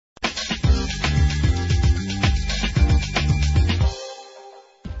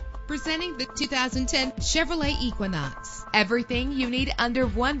Presenting the 2010 Chevrolet Equinox. Everything you need under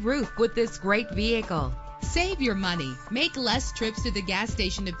one roof with this great vehicle. Save your money. Make less trips to the gas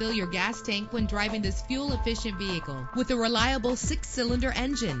station to fill your gas tank when driving this fuel-efficient vehicle with a reliable 6-cylinder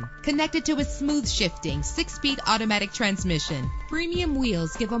engine connected to a smooth shifting 6-speed automatic transmission. Premium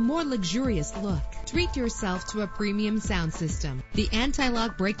wheels give a more luxurious look. Treat yourself to a premium sound system. The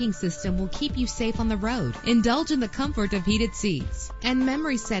anti-lock braking system will keep you safe on the road. Indulge in the comfort of heated seats. And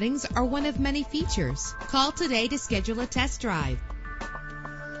memory settings are one of many features. Call today to schedule a test drive.